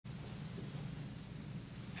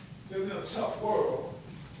living in a tough world.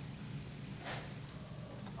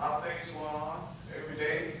 A lot of things going on every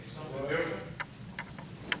day, something different.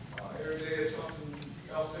 Every day is something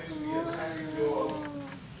else seems to be attacking your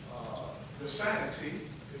sanity,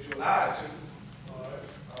 if you allow it to.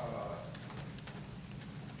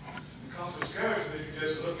 It becomes discouraging if you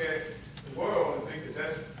just look at the world and think that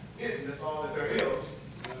that's it and that's all that there is.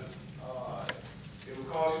 It will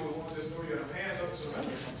cause you to want to just throw your hands up and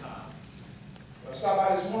surrender sometime. I stopped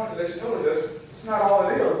by this morning to let you know that it's not all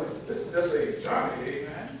it is. This is just a journey,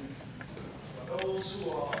 amen. For those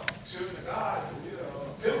who are children of God, we are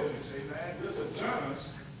pilgrims, amen. We're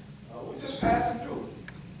sojourners. We're just passing through.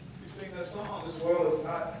 We sing that song, this world is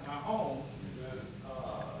not my home.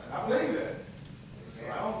 And I believe that. So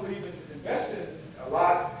I don't believe in investing a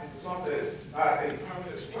lot into something that's not a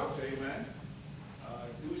permanent structure, amen.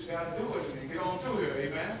 Do what you got to do and get on through here,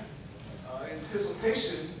 amen.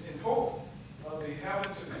 Anticipation and hope of the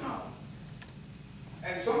heaven to come.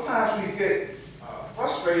 And sometimes we get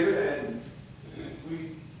frustrated and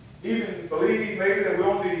we even believe maybe that we're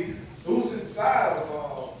only losing sight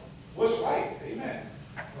of what's right, amen.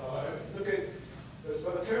 Look at, as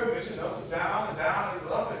Brother Kerr mentioned, up is down and down is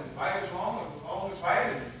up and right is wrong and wrong is right.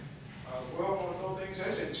 And the world wants to throw things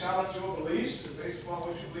at you and challenge your beliefs based upon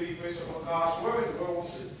what you believe, based upon God's word. The world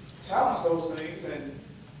wants to challenge those things, and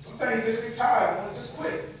sometimes you just get tired and want to just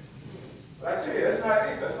quit. But I tell you, that's not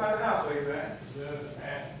it. That's not the answer, amen.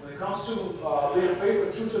 When it comes to being faithful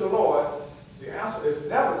and true to the Lord, the answer is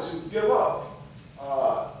never to give up.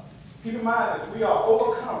 Keep in mind that we are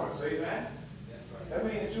overcomers, amen. That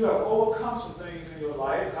means that you have overcome some things in your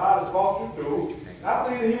life. God has brought you through. And I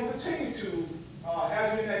believe that He will continue to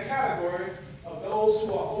have you in that category of those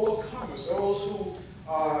who are overcomers, those who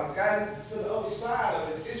gotten to the other side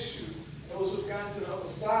of an issue, those who have gotten to the other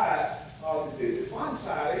side of the fun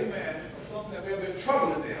side, amen, of something that may have been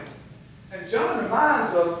troubling them. And John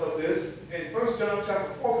reminds us of this in 1 John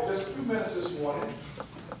chapter 4 for just a few minutes this morning.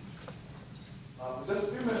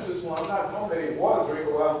 I'm not normally a water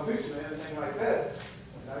drinker while I'm preaching or anything like that.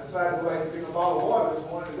 And I decided to go back and drink a bottle of water this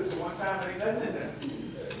morning. This is one time there ain't nothing in there.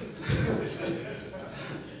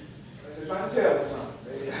 They're trying to tell me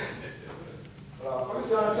something. 1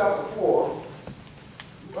 John chapter 4,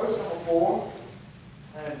 verse number 4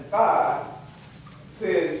 and 5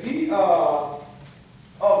 says, ye are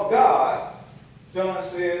of God, John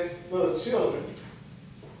says, little children,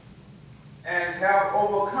 and have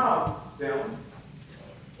overcome them,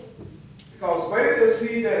 because greater is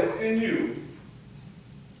He that is in you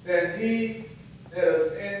than he that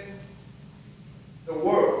is in the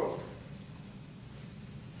world.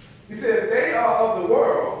 He says, they are of the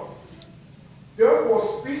world, therefore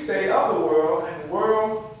speak they of the world, and the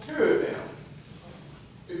world heareth them.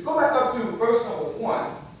 If you go back up to verse number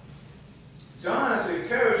 1, John is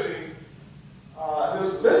encouraging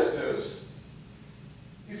his listeners.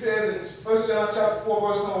 He says in 1 John chapter 4,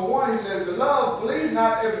 verse number 1, he says, beloved, believe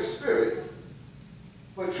not every spirit,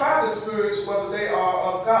 but try the spirits whether they are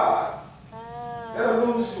of God. That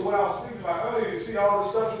alludes to what I was speaking about earlier. You see all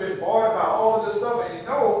this stuff, you've been bored about all of this stuff, and you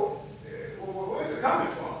know, where's it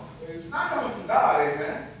coming from? It's not coming from God,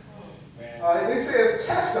 amen. And he says,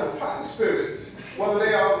 test them, try the spirits, whether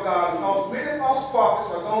they are of God, because many false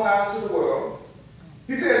prophets are gone out into the world.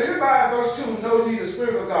 He says, hereby, verse 2, know ye the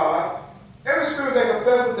Spirit of God. Every spirit that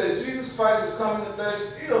confesses that Jesus Christ is come in the flesh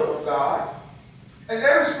is of God. And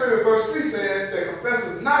every spirit, verse 3 says, that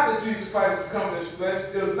confesses not that Jesus Christ is come in his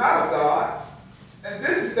flesh is not of God. And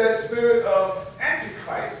this is that spirit of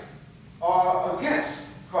Antichrist, or against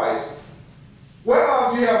Christ,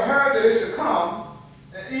 whereof ye have heard that it should come,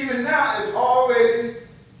 and even now is already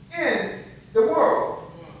in the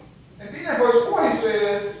world. And then in verse 4 he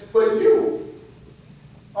says, but you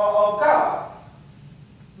are of God,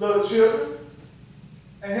 little children,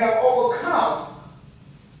 and have overcome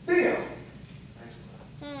them.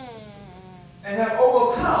 And have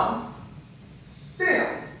overcome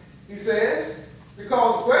them, he says,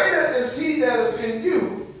 because greater is He that is in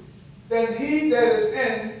you than he that is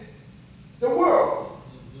in the world.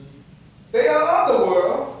 They are of the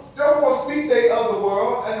world, therefore speak they of the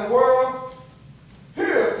world, and the world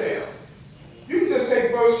heareth them. You can just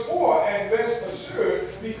take verse 4 and rest assured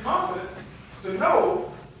and be confident to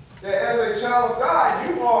know that as a child of God,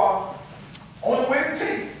 you are on the winning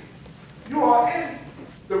team. You are in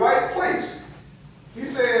the right place. He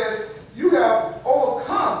says, you have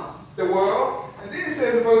overcome the world. And then he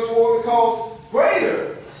says in verse 4, because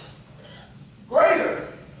greater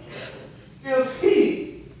is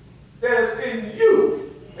He that is in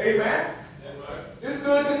you. Amen. It's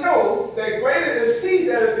good to know that greater is He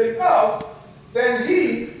that is in us than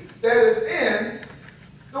he that is in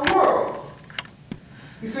the world.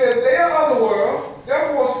 He says, they are of the world,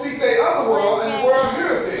 therefore speak they of the world, and the world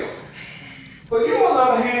heareth them. But you, on the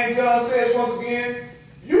other hand, John says once again,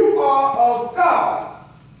 you are of God.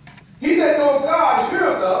 He that knoweth God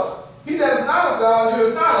heareth us. He that is not of God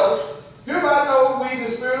heareth not us. Hereby know we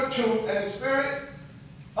the spirit of truth and the spirit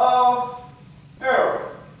of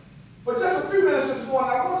error. But just a few minutes this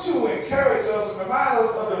morning, I want to encourage us and remind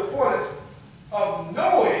us of the importance of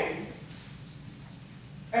knowing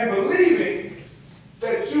and believing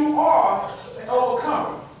that you are an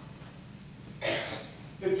overcomer.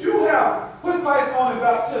 If you have put Christ on in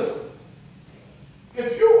baptism,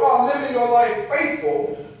 if you are living your life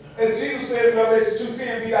faithful, as Jesus said in Revelation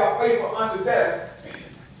 2:10, be thou faithful unto death,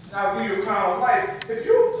 and I'll give you a crown of life. If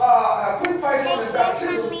you have put Christ on in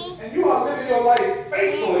baptism, and you are living your life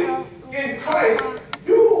faithfully in Christ,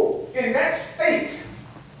 you, in that state,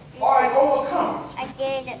 are an overcomer.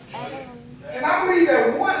 And I believe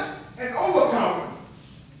that once an overcomer,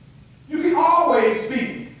 you can always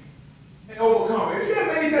be an overcomer. If you have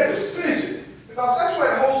made that decision, because that's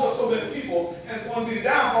where it holds up so many people, and it's going to be the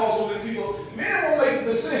downfall of so many people, many won't make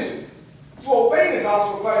the decision to obey the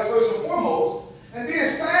gospel of Christ first and foremost. And then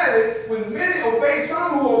sadly, when many obey,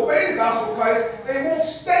 some who obey the gospel of Christ, they won't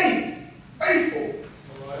stay faithful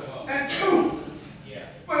and true.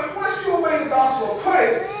 But once you obey the gospel of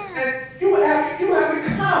Christ, and you have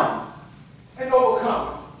become an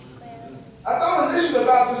overcomer. I thought initially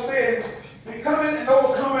about just saying becoming an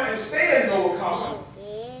overcomer and staying an overcomer.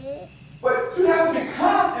 But you have to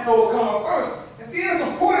become an overcomer first. And then it's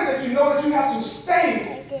important that you know that you have to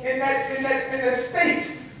stay in that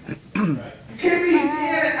state. You can't be in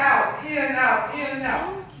and out, in and out, in and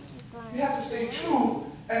out. You have to stay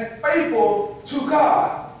true and faithful to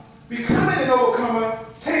God. Becoming an overcomer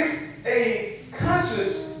takes a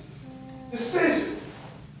conscious decision.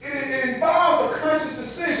 It involves a conscious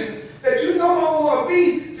decision that you no longer want to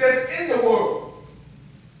be just in the world.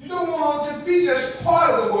 You don't want to just be just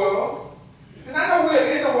part of the world. And I know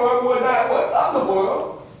we're in the world, we're not of the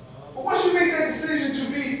world. But once you make that decision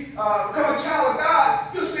to become a child of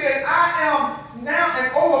God, you're saying, I am now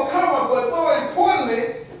an overcomer, but more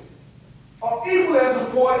importantly, or equally as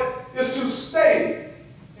important, is to stay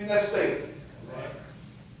in that state.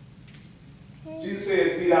 Right. Jesus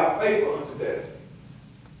says, be thou faithful unto death.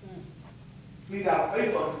 Be thou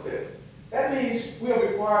faithful unto death. That means we are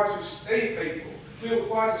required to stay faithful. We are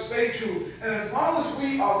required to stay true. And as long as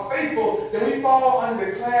we are faithful, then we fall under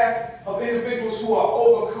the class of individuals who are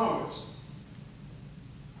overcomers.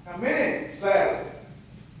 Now many, sadly,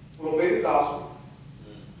 will obey the gospel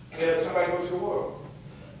and they'll turn back over to the world.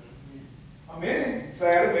 Now many,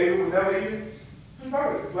 sadly, maybe will never even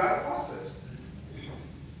convert throughout the process.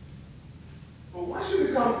 But once you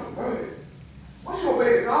become converted, once you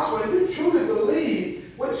obey the gospel and you truly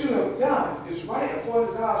believe what you have done is right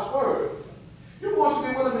according to God's word, you're going to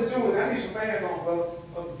be willing to do it. I need some fans on, brother.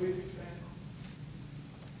 Brother, please.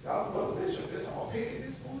 Y'all some brothers, this all picking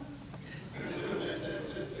this morning.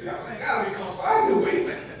 Y'all ain't got to be comfortable. I do, wait,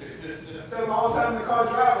 man. I tell them all the time in the car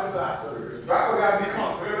driving. I tell the driver got to be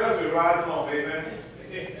comfortable. Everybody else be riding along, amen.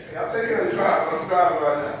 Y'all take care of the driver. I'm driving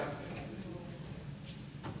right now.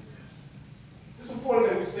 It's important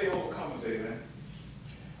that we stay overcomers, amen.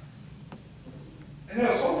 And there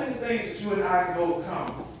are so many things that you and I can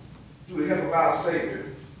overcome through the help of our Savior.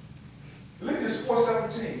 Philippians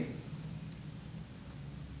 4:17.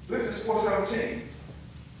 Philippians 4:17.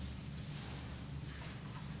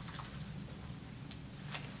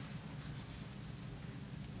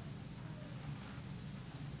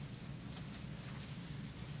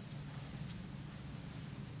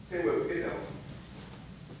 Say what, forget that one.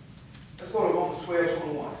 Let's go to Romans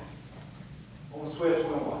 12:21. Romans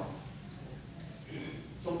 12:21.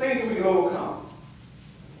 Some things that we can overcome.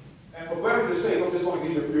 And for brevity's sake, I'm just going to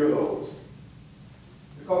give you a few of those.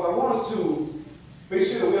 Because I want us to make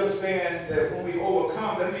sure that we understand that when we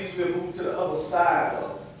overcome, that means we're moved to the other side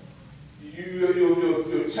of it.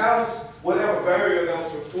 You challenge whatever barrier that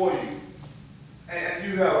was before you. And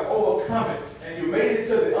you have overcome it. And you made it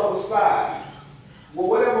to the other side. Well,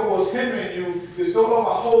 whatever was hindering you is no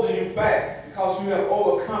longer holding you back because you have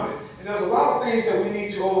overcome it. And there's a lot of things that we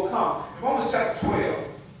need to overcome. In Romans chapter 12,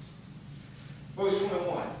 verse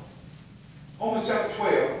 21. Romans chapter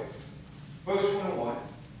 12, verse 21.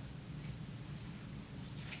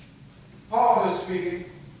 Paul is speaking.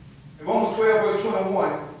 In Romans 12, verse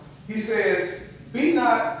 21, he says, be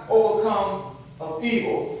not overcome of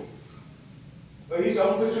evil. But he said,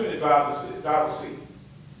 I'm going to put you in the driver's seat.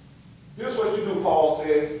 Here's what you do, Paul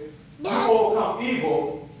says. You overcome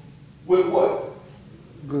evil with what?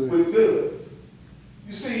 Good. With good.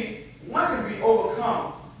 You see, one can be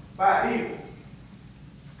overcome by evil.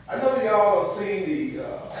 seen the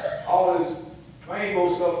all this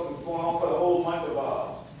rainbow stuff going on for the whole month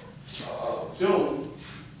of June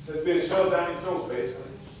that's been shoved down your throats,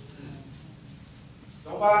 basically.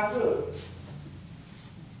 Don't buy into it.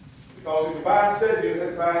 Because if you buy instead, you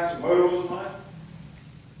have to buy into murderers month,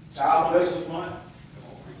 child molesters month,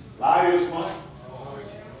 liars month,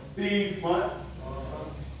 thieves month.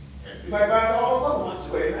 You might buy into all those other months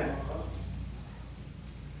too, amen.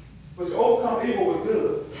 But you overcome evil with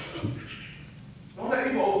good. Don't let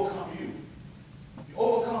evil overcome you. You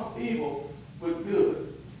overcome evil with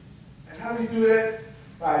good. And how do you do that?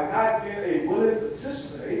 By not being a willing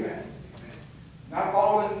participant, amen. Not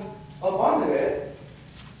falling up under that,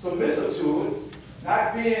 submissive to it,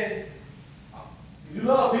 not being, you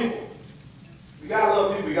love people. We gotta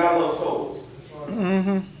love people, we gotta love souls.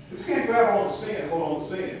 Mm-hmm. But you can't grab on to sin, hold on to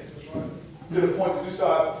sin. To the point that you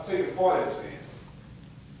start taking part in sin.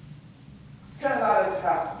 You can't allow that to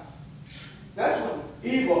happen. That's when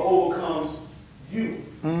evil overcomes you.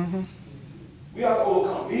 Mm-hmm. We have to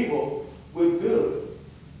overcome evil with good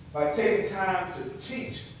by taking time to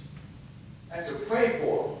teach and to pray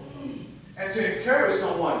for and to encourage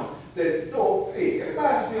someone that, oh, hey,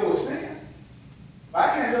 everybody has to deal with sin. But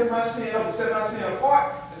I can't lift my sin up and set my sin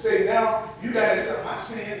apart and say, now you got to accept my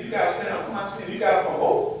sin, you got to stand up for my sin, you got to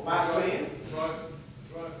promote my sin. That's right.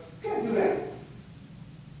 That's right. You can't do that.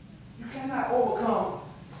 You cannot overcome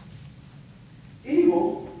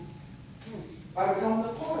evil by becoming a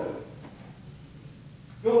part of it.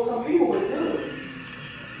 You overcome evil with good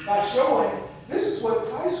by showing this is what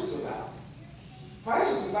Christ was about.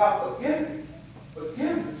 Christ was about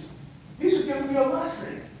forgiveness. He's forgiven you of my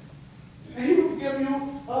sin. And he will forgive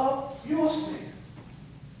you of your sin.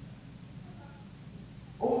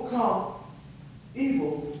 Overcome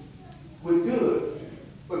evil with good.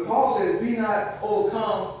 But Paul says, be not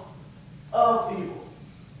overcome of evil.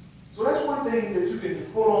 So that's one thing that you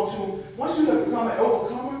can hold on to. Once you have become an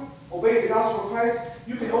overcomer, obey the gospel of Christ,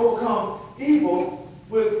 you can overcome evil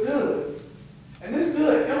with good. And this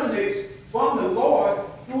good emanates from the Lord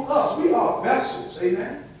through us. We are vessels,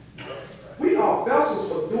 amen? We are vessels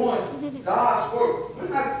for doing God's work. We're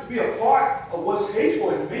not to be a part of what's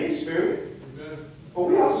hateful and mean spirit, but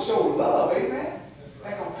we have to show love, amen,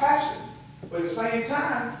 and compassion. But at the same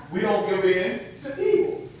time, we don't give in to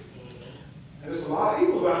evil. And there's a lot of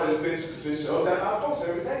evil around that's been shoved down our throats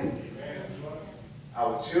every day.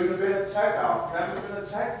 Our children have been attacked, our families have been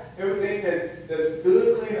attacked, everything that's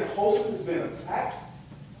good, clean, and wholesome has been attacked.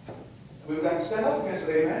 We've got to stand up against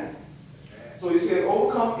it, amen? So he says,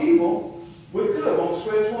 overcome evil with good, Romans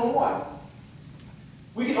 12:21.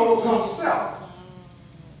 We can overcome self.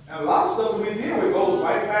 And a lot of stuff that we deal with goes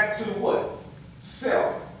right back to what?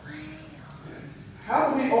 Self.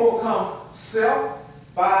 How do we overcome self?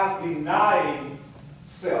 By denying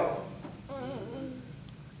self.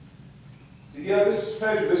 See, yeah, this is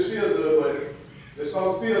pleasure, this feels good, but just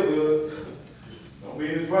because it feels good, don't mean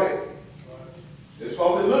it's right. Just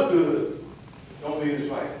because it looks good, don't mean it's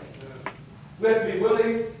right. We have to be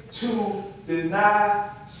willing to deny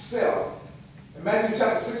self. In Matthew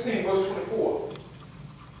chapter 16, verse 24.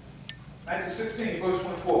 Matthew 16, verse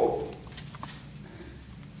 24.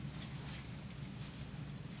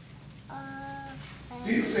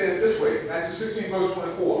 Jesus said it this way, Matthew 16, verse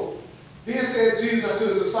 24. Then said Jesus unto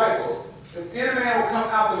his disciples, if any man will come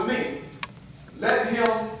after me, let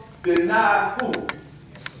him deny who?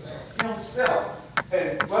 Himself.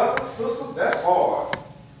 And brothers, sisters, that's hard.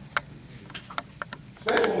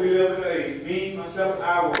 Especially when we live in a me, myself, and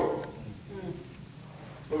I world.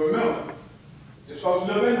 But remember, just because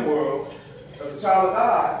you live in the world, as a child of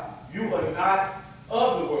God, you are not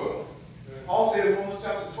of the world. Paul says in Romans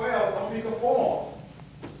chapter 12, don't be conformed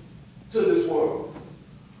to this world.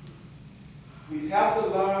 We have to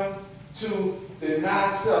learn to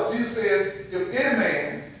deny self. Jesus says, if any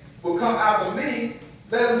man will come after me,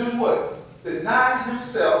 let him do what? Deny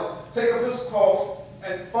himself, take up his cross,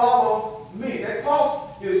 and follow me. That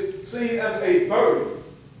cross is seen as a burden.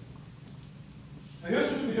 Now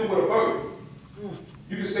here's what you can do with a burden.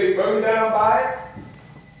 You can stay burdened down by it,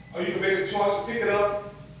 or you can make a choice to pick it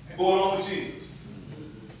up and go along with Jesus.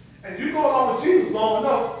 And you go along with Jesus long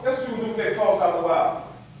enough, that's what you can do with that cross after a while.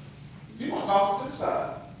 You're going to toss it to the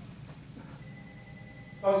side.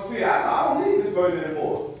 Because you see, I don't need this burden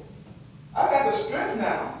anymore. I got the strength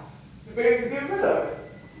now to be able to get rid of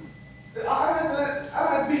it. I don't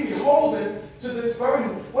have to be beholden to this burden.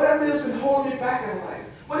 Whatever it is been holding me back in life.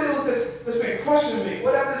 What it is that's been crushing me.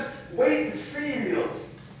 Whatever this weight and sin is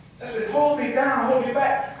that's been holding me down, holding me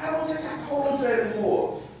back. I don't just have to hold on to that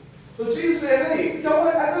anymore. So Jesus says, hey, you know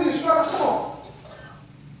what? I know you're struggling. Come on.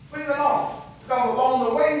 Bring it along. Because along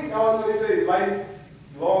the way, y'all know they say life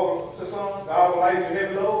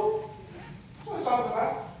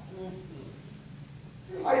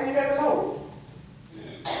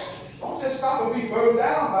just stop and be burdened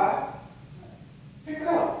down by it. Pick it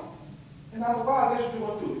up. And out of the Bible, that's what you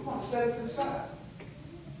want to do. You want to set it to the side.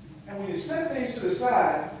 And when you set things to the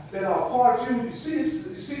side that are part of you, you see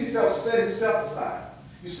yourself setting self aside.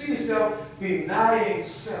 You see yourself denying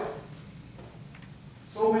self.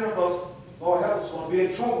 So many of us, Lord help us, want to be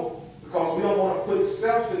in trouble because we don't want to put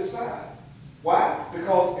self to the side. Why?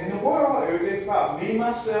 Because in the world, everything's about me,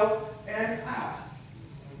 myself, and I.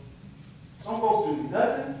 Some folks do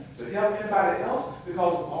nothing to help anybody else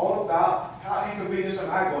because it's all about how inconvenienced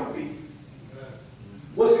am I going to be.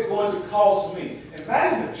 What's it going to cost me?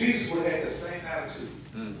 Imagine if Jesus would have had the same attitude.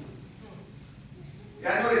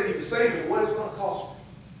 Yeah, I know that he was saving, but what is it going to cost me?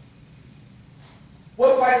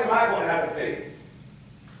 What price am I going to have to pay?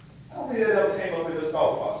 I don't think that ever came up in this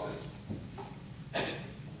thought process.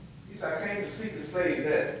 He said, I came to seek and save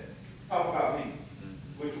that. Talk about me,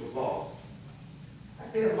 which was lost.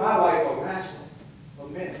 I gave my life a ransom for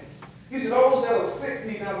many. He said, those that are sick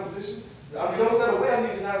need not a physician. I mean, those that are well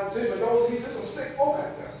need not a physician, but those, he said, some sick folk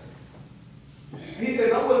out there. And he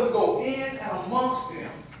said, I'm willing to go in and amongst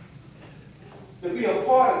them, to be a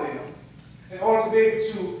part of them, in order to be able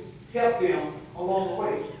to help them along the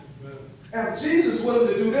way. And if Jesus is willing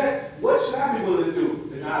to do that, what should I be willing to do?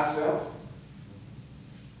 Deny self.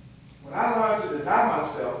 When I learn to deny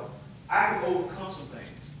myself, I can overcome some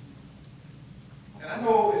things. And I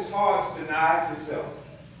know it's hard to deny yourself.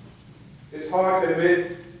 It's hard to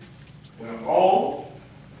admit when I'm wrong.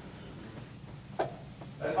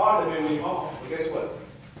 That's hard to admit when you're wrong. But guess what?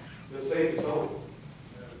 It'll save your soul.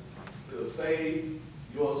 It'll save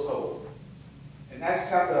your soul. And that's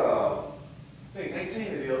chapter, I think 18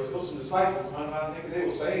 it is. It goes from disciples. I think they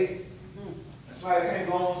were saved. And somebody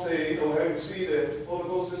came along and said, have you received the Holy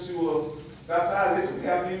Ghost since you were baptized? They said, we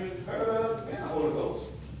haven't even heard of the Holy Ghost.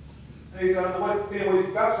 And he said, what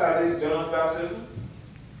you baptized? They said, John's baptism.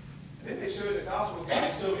 And then they shared the gospel of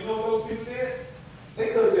Christ to them. You know what those people did? They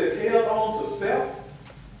could have just held on to self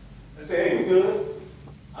and said, hey, we're good.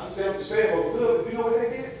 I understand what you're saying, but we're good. But you know what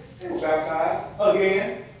they did? They were baptized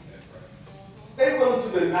again. They were willing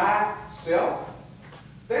to deny self.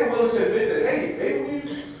 They were willing to admit that, hey, maybe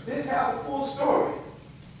we didn't have the full story.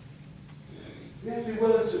 We have to be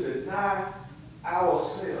willing to deny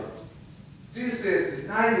ourselves. Jesus says,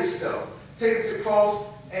 deny yourself. Take up your cross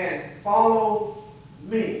and follow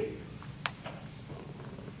me.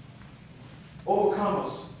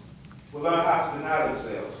 Overcomers will learn how to deny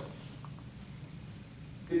themselves.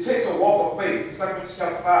 It takes a walk of faith. 2 Corinthians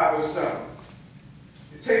chapter 5, verse 7.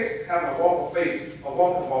 It takes having a walk of faith, a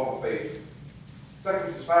walk of faith. 2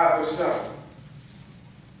 Corinthians 5, verse 7.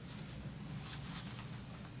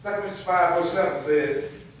 2 Corinthians 5, verse 7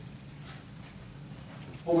 says,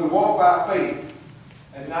 for we walk by faith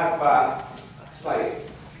and not by sight.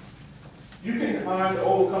 You can learn to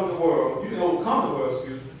overcome the world. You can overcome the world,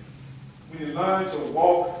 excuse me, when you learn to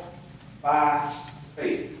walk by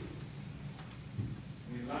faith.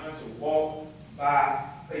 When you learn to walk by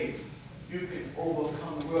faith, you can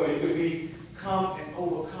overcome the world. You can become an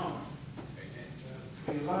overcomer.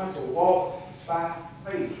 When you learn to walk by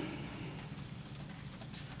faith.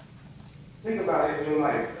 Think about it in your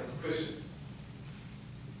life as a Christian.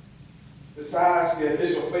 Besides the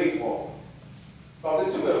initial faith walk. Because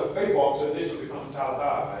it took a faith walk to initially become a child of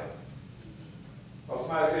God, right? Because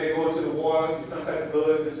somebody said go into the water, you contact the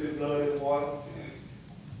blood, you see the blood in the water.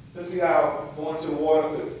 You see how going into the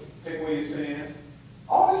water could take away your sins.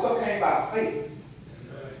 All this stuff came by faith.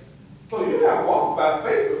 So you have walked by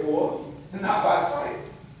faith before, and not by sight.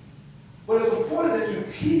 But it's important that you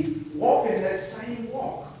keep walking that same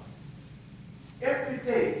walk. Every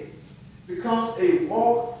day becomes a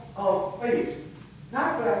walk of faith.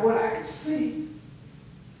 Not by what I can see.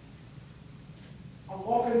 I'm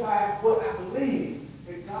walking by what I believe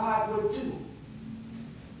that God would do.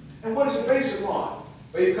 And what is it based upon?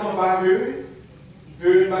 Faith comes by hearing,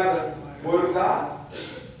 hearing by the word of God.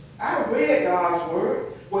 I read God's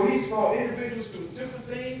word where he's brought individuals through different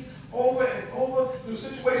things over and over, through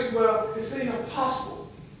situations where it seemed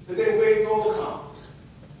impossible that they were able to overcome.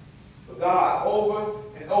 But God, over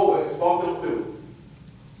and over, has brought them through.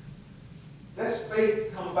 That's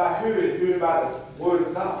faith comes by hearing, hearing by the word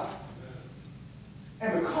of God.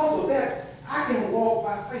 And because of that, I can walk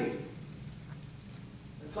by faith.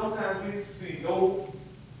 And sometimes we see no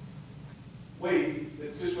way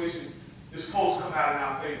that the situation is supposed to come out in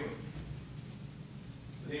our favor.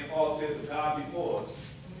 But then Paul says, if God be for us,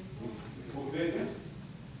 who can be against us?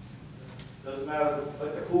 Doesn't matter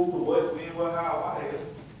what the who, the what, when, what, how, why is.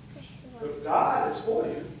 If God is for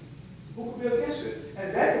you, who can be against you?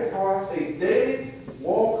 And that requires a daily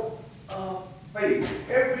walk of faith.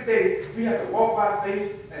 Every day we have to walk by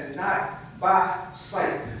faith and and not by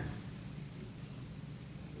sight.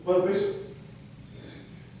 But Bishop,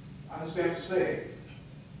 I understand what you're saying.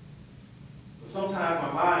 But sometimes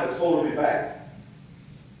my mind is holding me back.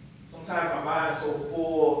 Sometimes my mind is so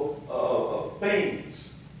full of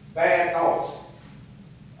things, bad thoughts.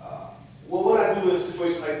 Well, what do I do in a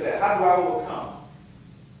situation like that? How do I overcome?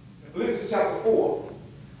 In Philippians chapter 4,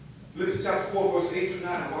 verse 8 through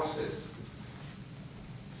 9, watch this.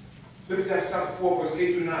 Philippians chapter 4, verse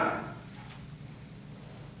 8 through 9.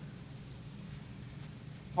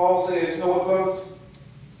 Paul says, you know what, brothers?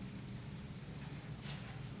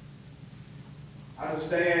 I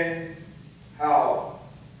understand how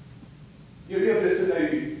you ever just sit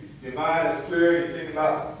there, your mind is clear, you think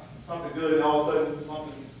about something good, and all of a sudden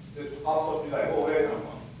something just pops up, you're like, oh, where did that come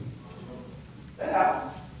from? That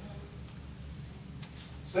happens.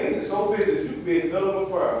 Satan is so busy that you can be in the middle of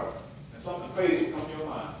a prayer and something crazy will come to your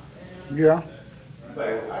mind. Yeah. You're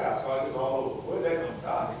like, well, I got to start this all over. Where did that come from?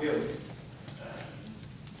 God to kill me.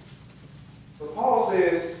 But Paul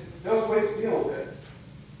says, there's ways to deal with that.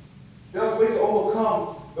 There's ways to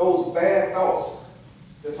overcome those bad thoughts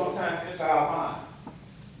that sometimes enter our mind.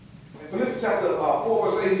 In Philippians chapter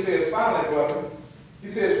 4, verse 8, he says, finally, brother, he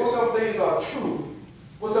says, whatsoever things are true,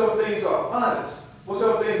 whatsoever things are honest,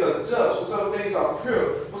 whatsoever things are just, whatsoever things are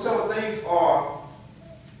pure, whatsoever things are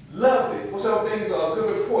lovely, whatsoever things are a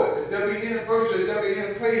good report, if there be any virtue, if there be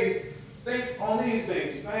any praise, think on these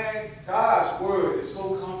things. Man, God's word is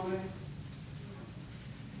so comforting.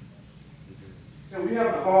 So when you're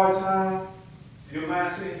having a hard time, your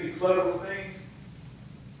mind seems to be cluttered with things,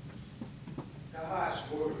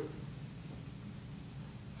 God's word.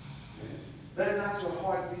 Let not your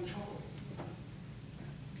heart be troubled.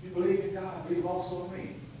 You believe in God, believe also in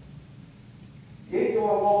me. Yea, though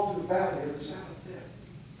I walk through the valley of the shadow of death,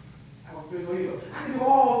 I will fear no evil. I can do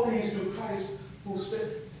all things through Christ who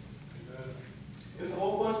strengthens me. There's a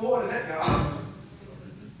whole bunch more than that, God.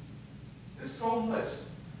 There's so much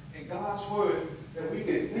in God's word that we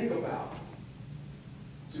can think about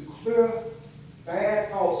to clear bad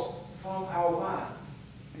thoughts from our minds.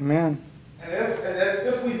 Amen. And as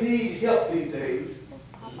if we need help these days.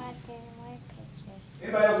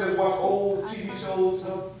 Anybody else just watch old TV shows and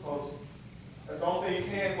stuff? Because that's the only thing you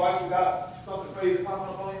can watch without something crazy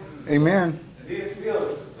popping up on you. Amen. And then still,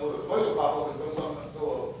 the commercial pop up and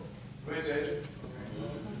throw a wrench at you. You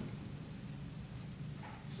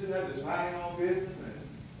sit there just minding your own business, and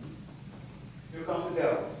here comes the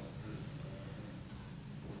devil.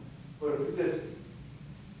 But if we just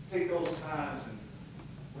take those times and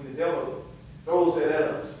when the devil throws it at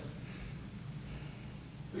us,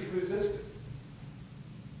 we can resist it.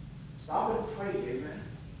 Stop and pray, amen.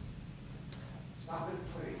 Stop and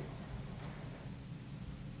pray.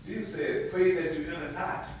 Jesus said, pray that you enter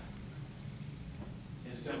not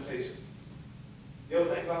into temptation. You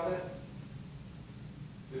ever think about that?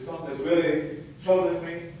 There's something that's really troubling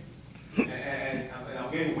me, and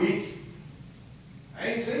I'm getting weak. I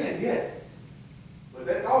ain't sinning yet, but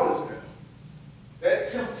that thought is there. That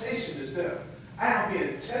temptation is there. I am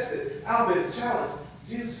being tested. I'm being challenged.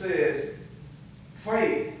 Jesus says,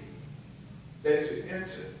 pray that you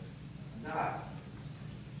enter not.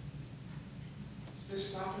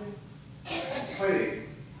 Just stop it. Pray.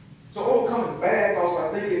 So overcoming bad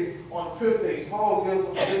thoughts by thinking on pure things. Paul gives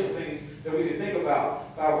us a list of things that we can think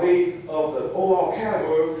about by way of the overall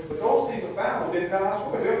category. But those things are found within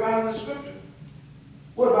God's word. They're found in the scripture.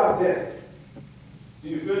 What about death? Do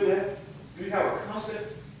you fear death? Do you have a constant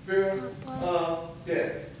fear of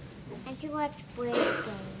death? I do watch Braves games.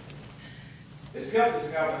 It's helpful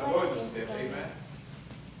to have an emergency death, amen?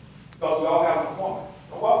 Because we all have an appointment.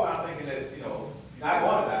 Don't walk around thinking that, you're not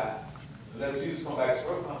going to die unless Jesus comes back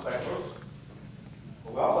first.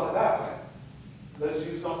 But we're all going to die, right? Unless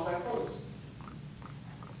Jesus comes back first.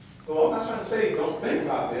 So I'm not trying to say don't think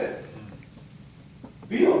about death.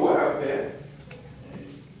 Be aware of death.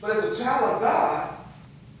 But as a child of God,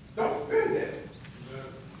 don't fear death.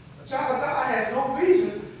 A child of God has no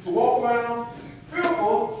reason to walk around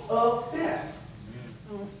fearful of death.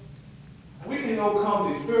 We can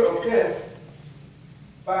overcome the fear of death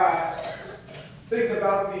by thinking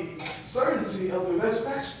about the certainty of the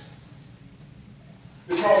resurrection.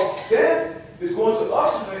 Because death is going to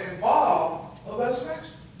ultimately involve a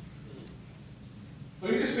resurrection. So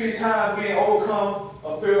you can spend time being overcome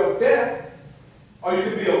a fear of death, or you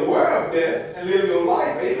can be aware of death and live your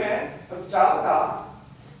life, amen, as a child of God,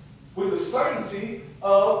 with the certainty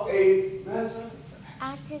of a resurrection. I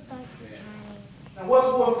have to go to Johnny. Now what's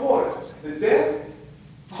more important, the death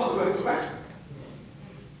or the resurrection?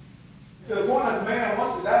 He said, according as man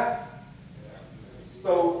wants to die.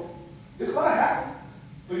 So it's going to happen.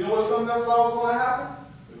 But you know what something else is also going to happen?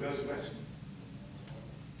 The resurrection.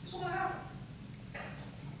 It's going to happen.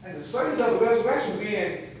 And the certainty of the resurrection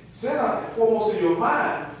being center and foremost in your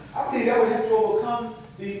mind, I believe that will help you overcome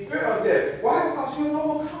the fear of death. Why? Because you're an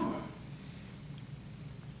overcomer.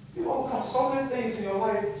 You've overcome so many things in your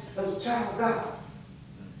life as a child of God.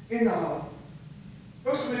 In 1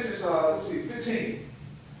 Corinthians, let's see, 15.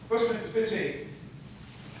 1 Corinthians 15,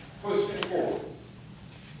 verse 54.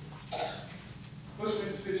 1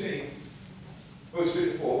 Corinthians 15, verse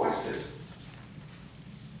 54. Watch this.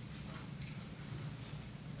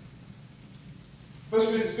 1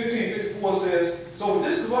 Corinthians 15, 54 says, so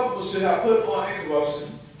this corruptible should have put on incorruption,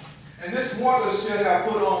 and this mortal should have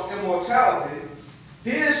put on immortality,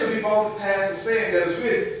 then shall be brought to pass the saying that is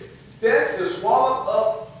written, death is swallowed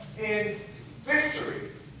up in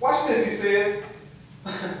victory. Watch this, he says.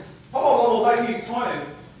 Paul almost like he's taunting,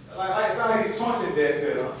 like it's like he's taunting death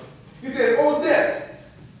here. Huh? He says, oh death,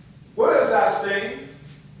 where is thy sting?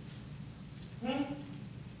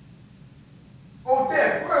 Oh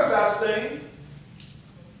death, where is thy sting?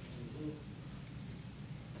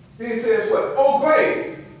 Then he says what? Oh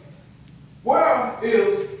grave, where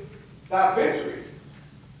is thy victory?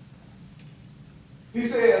 He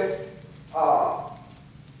says, the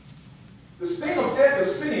sting of death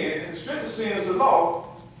is sin, and the strength of sin is the law.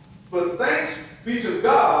 But thanks be to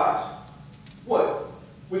God, what?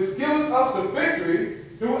 Which giveth us the victory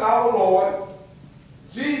through our Lord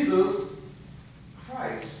Jesus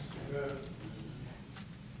Christ. Amen.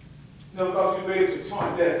 Never thought you'd be able to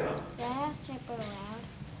taunt death, huh? Yeah, super loud.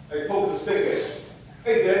 Hey, poke the stick at you.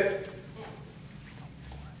 Hey, death.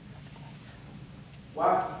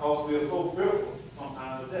 Why? Because we are so fearful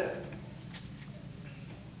sometimes of death.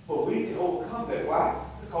 But we can overcome that. Why?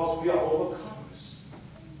 Because we are overcomers.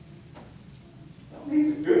 You don't need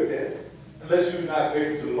to fear death unless you're not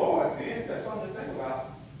grateful to the Lord. Then that's something to think about.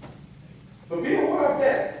 But be aware of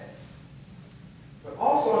death. But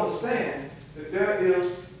also understand that there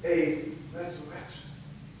is a resurrection.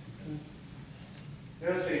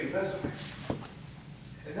 There is a resurrection.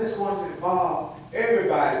 And that's going to involve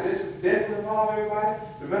everybody. Just as death will involve everybody,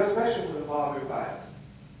 the resurrection will involve everybody.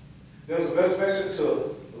 There's a resurrection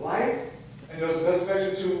to life, and there's a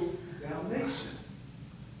resurrection to damnation.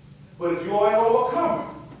 But if you are an overcomer,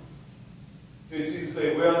 then Jesus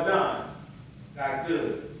say, well done, thy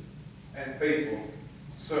good and faithful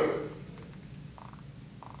servant.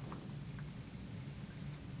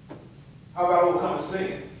 How about overcoming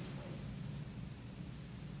sin?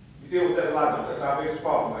 We deal with that a lot, don't we? That's our biggest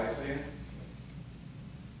problem, right? Sin.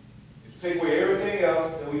 If you take away everything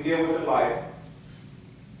else that we deal with in life,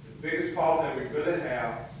 the biggest problem that we really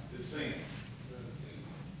have is sin.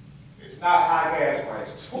 It's not high gas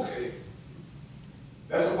prices, okay?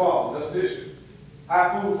 That's a problem, that's an issue.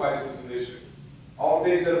 High food prices is an issue. All the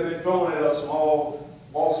things that have been thrown at us from all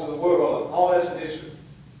walks of the world, all that's an issue.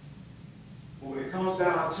 But when it comes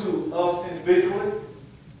down to us individually,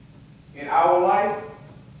 in our life,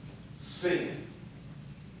 sin.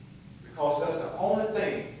 Because that's the only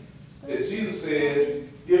thing that Jesus says,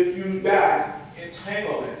 if you die,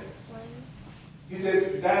 entangled in it. He says,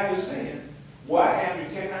 if you die in your sin, where I am,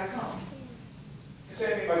 you cannot come. He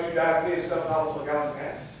said anything about you die paying $7 for a gallon of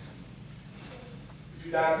gas. If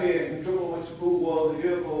you die paying triple what your food was a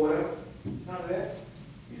year ago or whatever, none of that.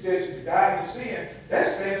 He says, if you die in your sin, that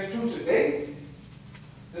stands true today.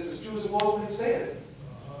 This is true as it was when he said it.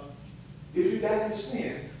 If you die in your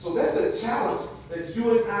sin. So that's the challenge that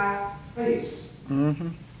you and I face. Mm-hmm.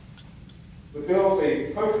 But there's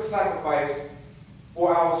a perfect sacrifice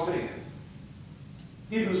for our sins.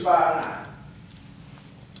 Hebrews 5:9.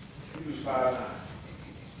 Hebrews 5:9.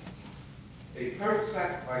 A perfect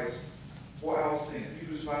sacrifice for our sins.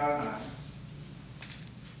 Hebrews 5:9.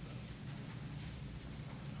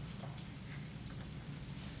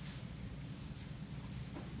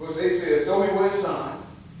 Verse 8 says, though he were his son,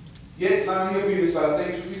 yet not he obedience by the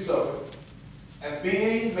things which he suffered, and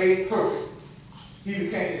being made perfect, he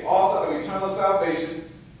became the author of eternal salvation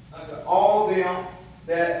unto all them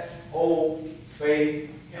that obey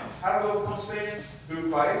him. How do we overcome sin?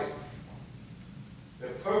 Through Christ. The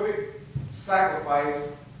perfect sacrifice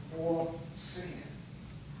for sin.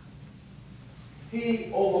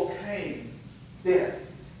 He overcame death.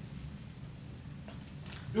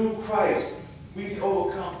 Through Christ, we can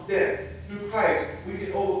overcome death. Through Christ, we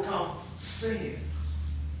can overcome sin.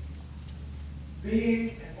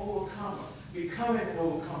 Being an overcomer, becoming an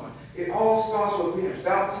overcomer. It all starts with being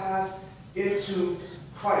baptized into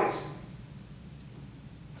Christ.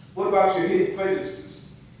 What about your hidden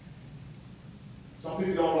prejudices? Some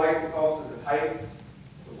people don't like because of the height,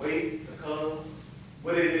 the weight, the color,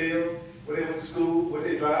 where they live, where they went to school, where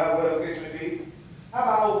they drive, whatever the case may be. How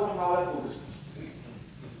about overcoming all that foolishness?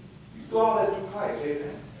 You do all that through Christ,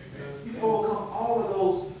 amen? You can overcome all of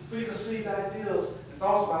those preconceived ideas and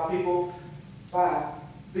thoughts about people by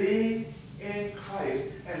being in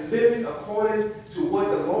Christ and living according to what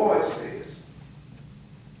the Lord says.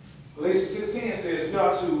 Galatians 6:10 says we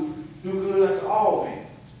are to do good unto all men,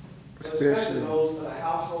 especially those of the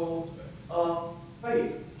household of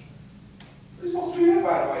faith. So you're supposed to treat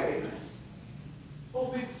everybody right, amen?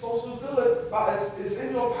 You're supposed to do good. It's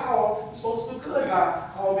in your power. You're supposed to do good by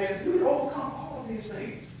all men. You can overcome all of these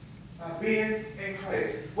things by being in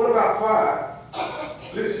Christ. What about pride?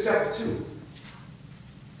 Philippians chapter 2.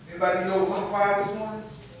 Anybody need to overcome pride this morning?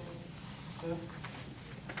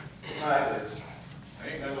 Pride says, I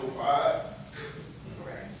ain't got no pride.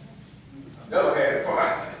 I never had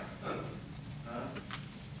pride.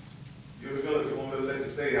 Your ability won't let you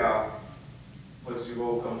say how much you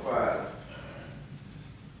overcome pride.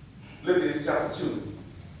 Philippians chapter 2,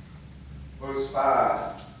 verse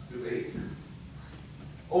 5 through 8.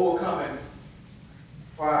 Overcoming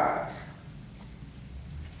pride.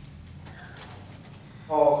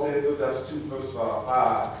 Paul said, Philippians 2, verse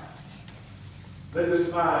 5, let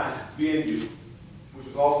this mind be in you, which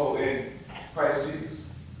was also in Christ Jesus,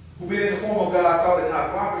 who being in the form of God thought it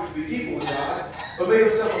not robbery to be equal with God, but made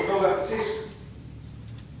himself of no reputation,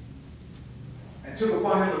 and took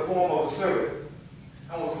upon him the form of a servant,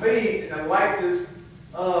 and was made in the likeness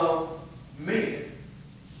of men.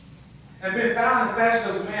 And being found in the fashion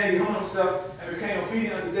as a man, he humbled himself and became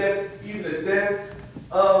obedient unto death, even the death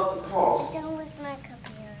of the cross. That was my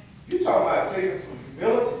computer. You talking about taking some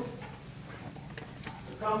humility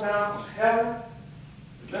to come down from heaven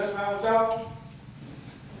to bless around with y'all?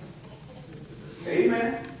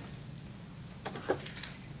 Amen.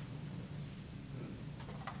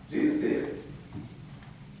 Jesus did.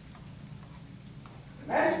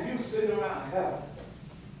 Imagine you sitting around heaven,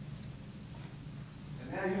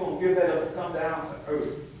 and now you're going to give that up to come down to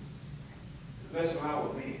earth to mess around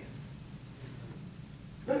with men.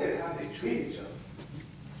 Look at how they treat each other.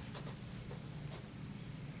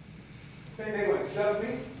 You think they would accept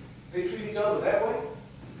me? They treat each other that way?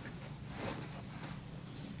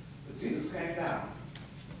 But Jesus came down,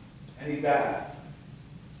 and he died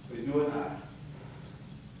for you and I.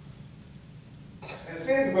 And it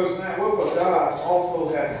says in verse 9, wherefore God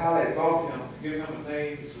also hath highly exalted him, giving him a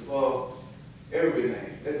name which is above every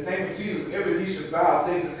name. At the name of Jesus, every knee shall bow,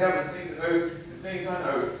 things in heaven, things in earth, and things on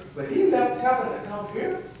earth. But he left heaven to come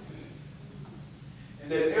here.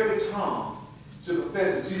 And that every tongue should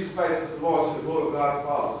confess that Jesus Christ is the Lord, to the glory of God the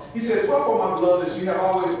Father. He says, wherefore, my beloved, as you have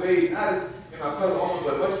always obeyed, not as in my presence only,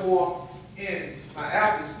 but much more in my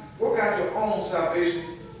absence, work out your own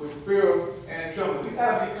salvation with fear and trembling. We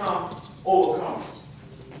got to become overcomers.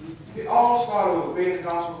 It all started with obeying the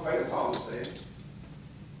gospel of Christ. That's all I'm saying.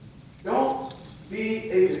 Don't be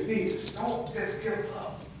a defeatist. Don't just give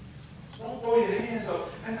up. Don't throw your hands up.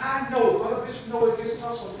 And I know, Brother Bishop, it gets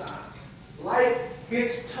tough sometimes. Life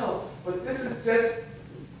gets tough. But this is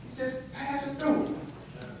just passing through.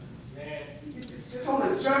 It's just on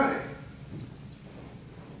the journey.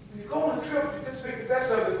 When you go on a trip, you just make the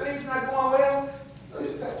best of it. If things not going well, you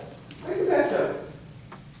just make the best of it.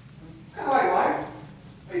 It's kind of like life.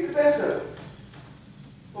 Make the best of it.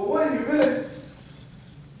 But when you really,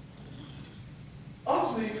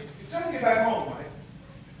 ultimately, you're trying to get back home, right?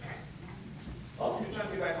 Ultimately, you're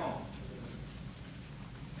trying to get back home.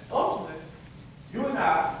 And ultimately, you and I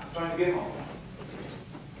are trying to get home.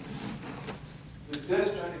 We're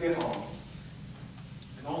just trying to get home.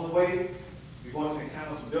 And on the way, you're going to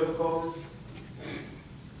encounter some difficulties.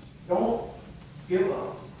 Don't give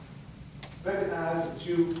up. Recognize that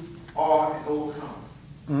you are an overcomer.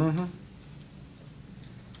 Mm-hmm.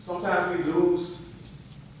 Sometimes we lose.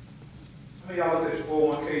 How many of y'all looked at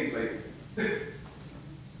your 401ks lately?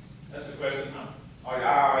 That's the question, huh? All your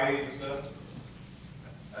IRAs and stuff?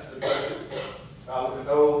 That's the question. Y'all look at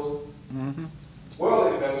those. Mm-hmm.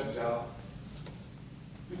 Worldly investments, y'all.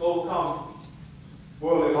 You can overcome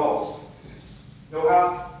worldly loss. You know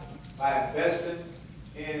how? By investing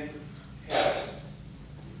in heaven.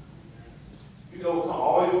 You can overcome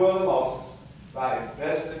all your worldly losses by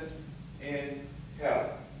investing in heaven.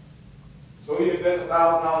 So you invest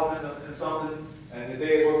 $1,000 in something, and the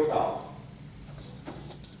day is worth $1.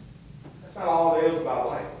 That's not all there is about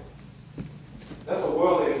life. That's a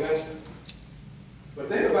worldly investment. But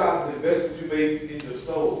think about the investment you made in your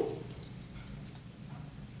soul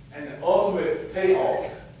and the ultimate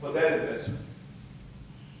payoff for that investment.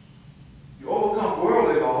 You overcome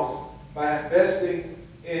worldly loss by investing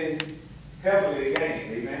in heavenly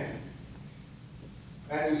gain. Amen.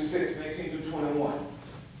 Matthew 6:19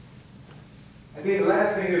 And then the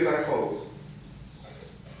last thing is I close.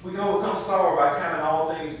 We can overcome sorrow by counting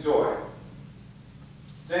all things joy.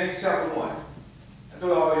 James chapter 1. I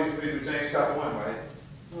told all of you to read James chapter 1, right?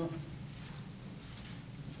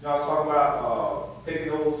 Y'all talk about taking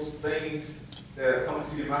those things that come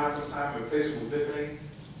into your mind sometimes and replace them with good things.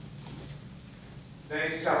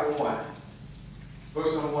 James chapter 1.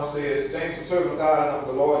 Verse number 1 says, James, the servant of God and of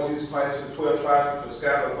the Lord Jesus Christ, to the 12 tribes which are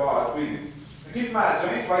scattered abroad, greetings. And keep in mind,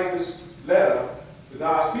 James writes this letter to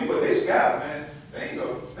God's people. They scattered, man.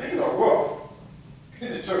 Things are rough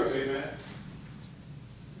in the church, amen.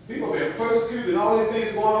 People have been persecuted and all these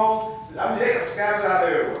things going on. I mean, they are scattered out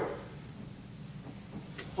everywhere.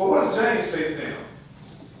 But what does James say to them?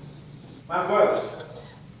 My brother,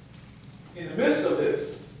 in the midst of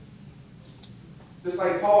this, just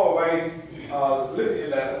like Paul writing the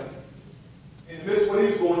Philippian letter, in the midst of what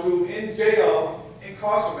he was going through, in jail,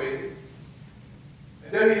 incarcerated,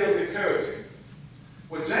 and there he is encouraging.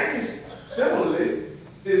 Well, James, similarly,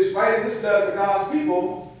 is writing this letter to God's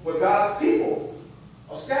people, where God's people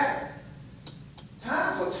are scattered.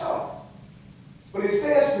 Times are tough. But he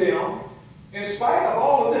says to them, in spite of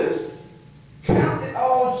all of this, count it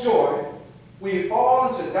all joy when you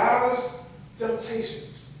fall into diverse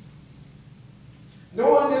temptations.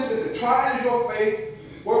 Knowing this, that the trying of your faith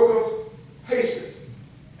worketh patience.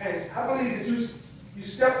 And I believe that you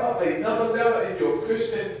step up another level in your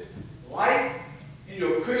Christian life, in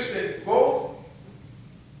your Christian growth.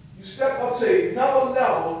 You step up to another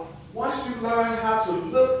level once you learn how to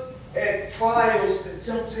look at trials and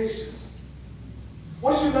temptations.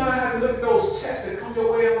 Once you learn how to look at those tests that come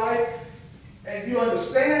your way in life, and you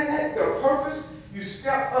understand that, their purpose, you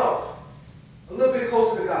step up a little bit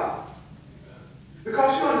closer to God.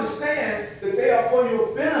 Because you understand that they are for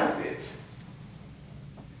your benefit.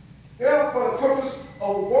 They are for the purpose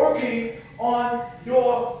of working on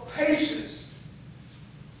your patience.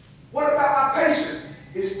 What about my patience?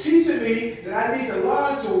 It's teaching me that I need to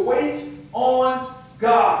learn to wait on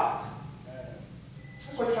God.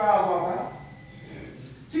 That's what trials are about.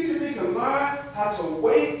 Teaching me to learn how to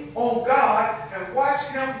wait on God and watch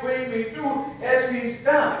Him bring me through as He's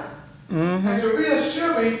done. And to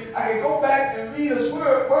reassure me, I can go back and read His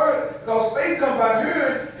word, because faith comes by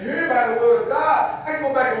hearing, and hearing by the word of God. I can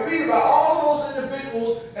go back and read about all those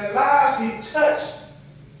individuals and lives He touched,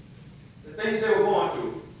 the things they were going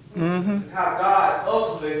through, and how God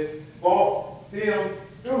ultimately brought them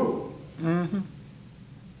through.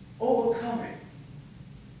 Overcoming.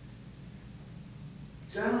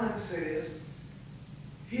 John says,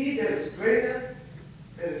 he that is greater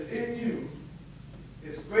that is in you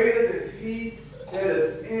is greater than he that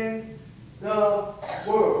is in the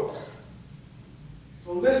world.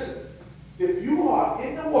 So listen, if you are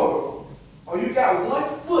in the world, or you got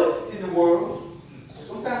 1 foot in the world,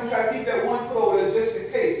 sometimes we try to keep that 1 foot over there just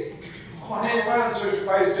in case. I'm going to hang around the Church of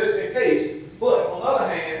Christ just in case. But on the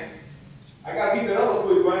other hand, I got to keep that other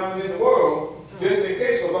foot grounded in the world just in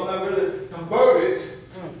case, because I'm not really converted.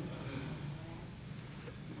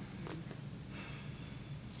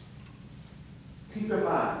 Keep in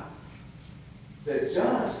mind that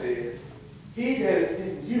John says, he that is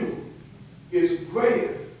in you is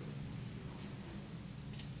greater.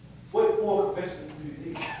 What more convincing do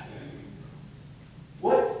you need?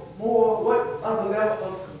 What other level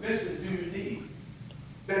of convincing do you need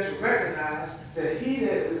than to recognize that he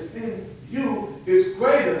that is in you is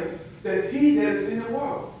greater than he that is in the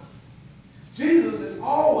world? Jesus is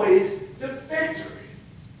always the victory.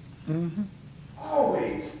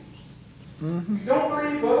 Always. You don't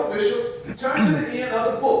believe, Brother Bishop, turn to the end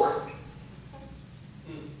of the book.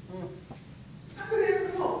 Turn to the end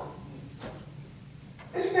of the book.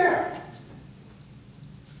 It's there.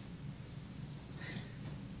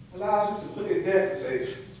 Allows you to look at death and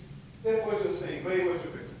say, death was your sin, grave was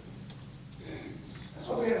your victory. That's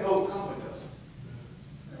what being an overcomer does.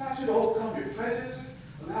 It allows you to overcome your prejudices.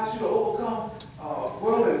 It allows you to overcome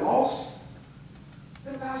worldly loss.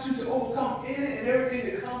 It allows you to overcome any and everything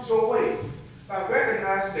that comes your way by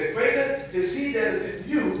recognizing that greater is He that is in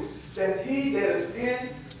you than he that is in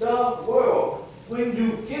the world. When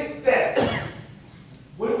you get that,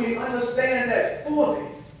 when we understand that fully,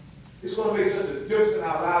 it's going to make such a difference in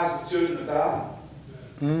our lives as children of God.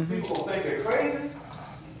 People will think they're crazy.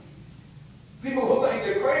 People will think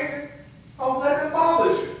they're crazy. Don't let it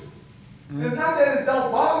bother you. It's not that it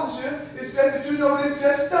don't bother you. It's just that you know it's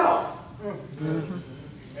just stuff.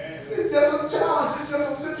 It's just a challenge. It's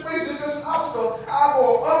just a situation. It's just an obstacle. I'll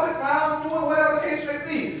go up and down, doing whatever the case may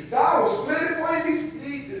be. God will split it for you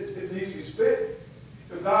if it needs to be split.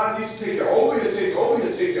 If God needs to take you over, He'll take you over.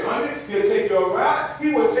 He'll take you under. He'll take you around.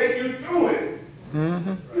 He will take you through it.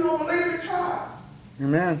 You don't believe it? Try.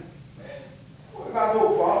 Amen. What about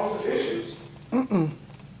no problems and issues?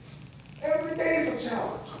 Every day is a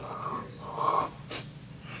challenge.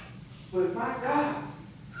 But my God,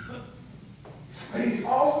 he's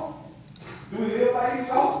awesome. Do we live like he's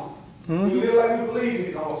awesome? Do we live like we believe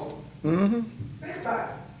he's awesome? Think about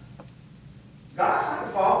it. God's not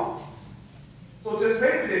the problem. So just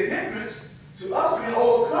maybe the hindrance to us being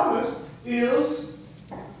overcomers is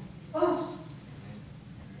us.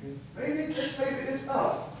 Maybe it's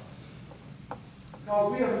us.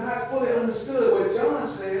 Because we have not fully understood what John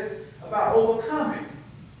says about overcoming.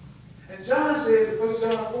 And John says in 1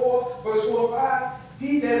 John 4, verse 4 and 5,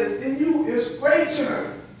 he that is in you is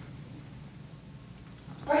greater.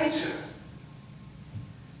 Greater.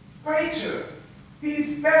 Greater.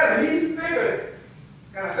 He's better. He's bigger.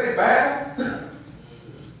 Can I say better?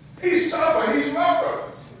 He's tougher. He's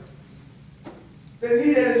rougher than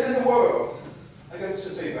he that is in the world. I guess I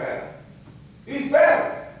should say better. He's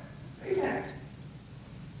better. Amen.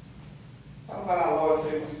 Talk about our Lord and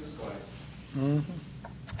Savior Jesus Christ.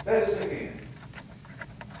 Let it sink in.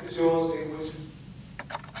 It's yours, take it with you.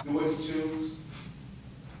 Do what you choose.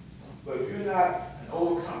 But if you're not an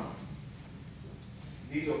overcomer,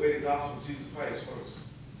 you need to obey the gospel of Jesus Christ first.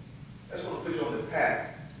 That's going to put you on the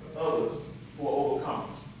path with others who are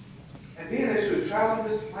overcomers. And then as you travel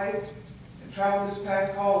this life and travel this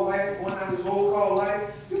path called life, going down this road called life,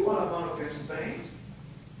 you're going to run up against some things.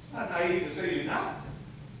 It's not naive to say you're not.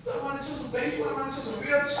 You're going to run into some things. You're going to run into some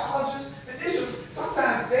real challenges and issues.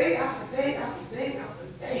 Sometimes day after day after day after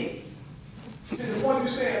day. To the point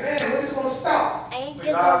you're saying, man, when is it going to stop?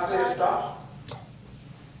 When God said stop.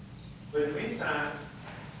 But in the meantime,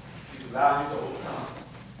 He's allowed you to overcome.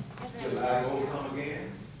 He's allowed you to overcome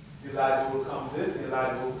again. He's allowed you to overcome this. He's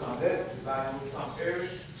allowed you to overcome that. He's allowed you to overcome every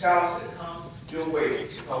challenge that comes your way.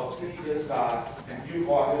 Because He is God and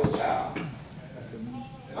you are His child.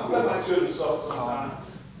 And I'm letting my children suffer sometimes.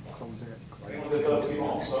 They don't let other people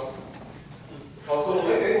on suffer. Because sooner or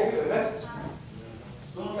later they're going to get the message.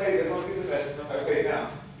 Sooner or later they're going to get the message. Okay, now,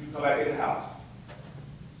 you can come back in the house.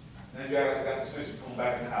 Then you got your sense of coming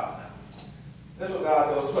back in the house now. That's what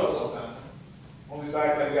God does for us sometimes. When we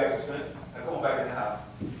start like we got some sense, now come on back in the house.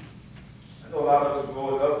 I know a lot of us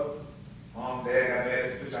growing up, mom and dad got mad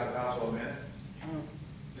at you, put you out of the house for a minute.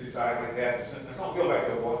 So you decided like they had some sense. Now come on, go back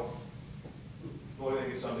there, boy. Go in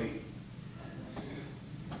and get something to eat.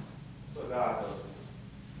 That's what God does with us.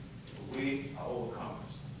 But we are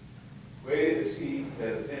overcomers. Greater is He that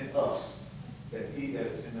is in us than he that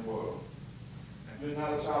is in the world. And if you're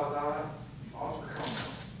not a child of God, you ought to become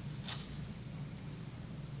one.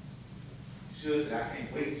 You should say, I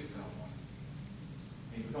can't wait to become one.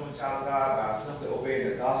 And you become a child of God by simply obeying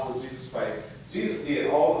the gospel of Jesus Christ. Jesus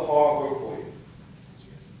did all the hard work for you.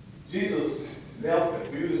 Jesus left the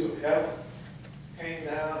beauties of heaven, came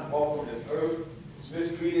down and walked on this earth, was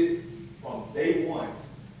mistreated from day one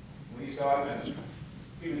when He started ministry.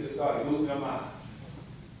 People just started losing their minds.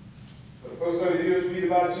 For the first 30 years we read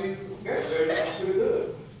about Jesus, guess everything was pretty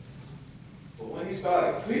good. But when He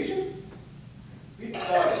started preaching, people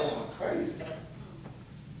started going crazy.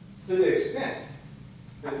 To the extent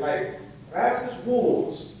that like ravenous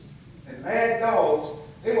wolves and mad dogs,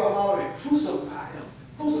 they were hollering, crucify Him.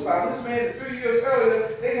 Crucify Him. This man that 3 years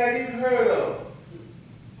earlier they hadn't even heard of.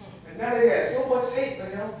 And now they had so much hate for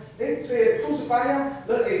Him, they said, crucify Him.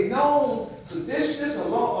 Let a known seditionist,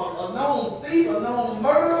 a known thief, a known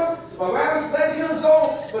murderer, Barabbas, let him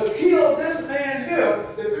go, but kill this man here.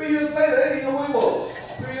 That 3 years later, they didn't know who he was.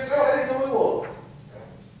 3 years earlier, they didn't know who he was.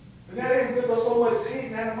 But now they give us so much hate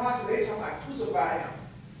and animosity, they talking about crucify Him.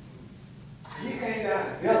 He came down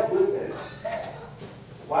and dealt with that.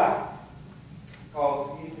 Why?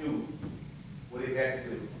 Because He knew what He had to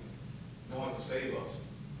do in order to save us.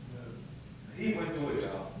 He went through it,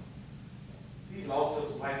 y'all. He lost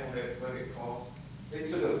His life on that rugged cross. They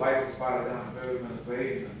took His life and spotted down and buried Him in the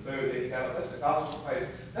grave, and the third day He got up. That's the gospel of Christ.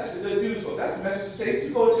 That's the good news for us. That's the message He says.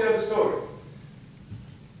 You go tell the story.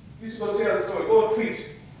 You just go tell the story. Go and preach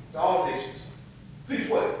to all nations. Preach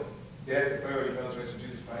what? Death, burial, and resurrection of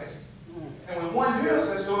Jesus Christ. And when one hears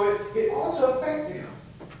that story, it ought to affect them.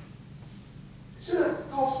 It should have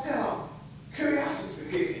caused kind of curiosity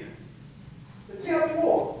to kick in. To tell me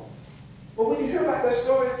more. But when you hear about that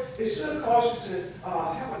story, it should cause you to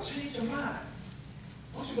have a change of mind.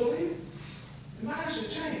 Don't you believe it? Your mind should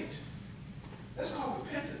change. That's called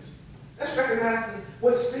repentance. That's recognizing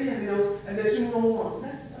what sin is and that you don't want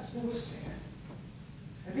nothing else to do with sin.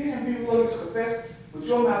 And then be willing to confess with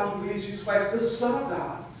your mouth and believe Jesus Christ is the Son of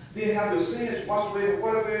God. Then have your sins washed away with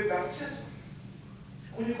water of baptism.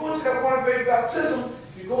 When you go into that water of baptism,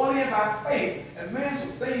 you're going in by faith, and man,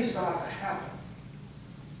 some things start to happen.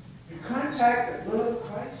 You contact the blood of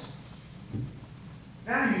Christ.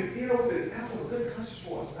 Now you're able to answer a good conscience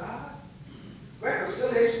towards God.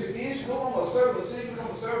 Reconciliation begins. You no longer serve the sin, you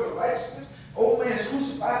become a servant of righteousness. Old man is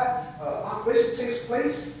crucified. Operation takes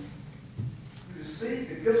place. You receive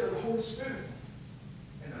the gift of the Holy Spirit.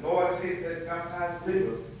 And the Lord takes that baptized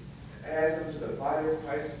believer and adds them to the body of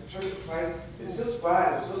Christ, to the church of Christ. It's his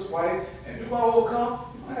bride, it's his wife. And if you want to overcome,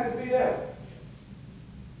 you don't have to be there.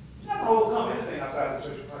 You're not going to overcome anything outside the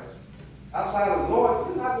church of Christ. Outside of the Lord,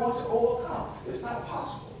 you're not going to overcome. It's not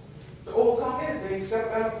possible to overcome anything except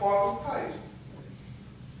that apart from Christ.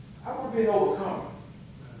 I want to be an overcomer.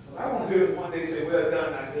 Because I want to hear one day say, well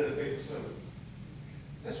done, thy good and faithful servant.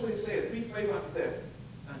 That's what he says. Be faithful unto death.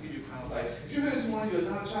 I'll give you a crown of life. If you hear this morning, you're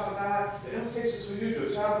not a child of God, the invitation is for you. You're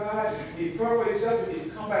a child of God. You need to pray for yourself. You need to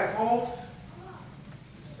come back home.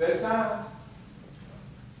 It's the best time.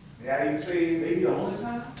 May I even say maybe the only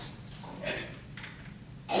time?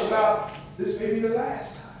 What about this may be the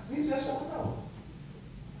last time? We just don't know.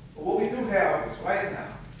 But what we do have is right now.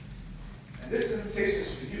 And this invitation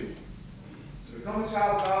is for you. To become a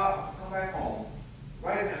child of God, to come back home.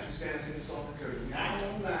 Right now, as we stand singing the song of encouragement.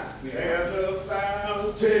 There's a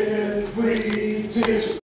fountain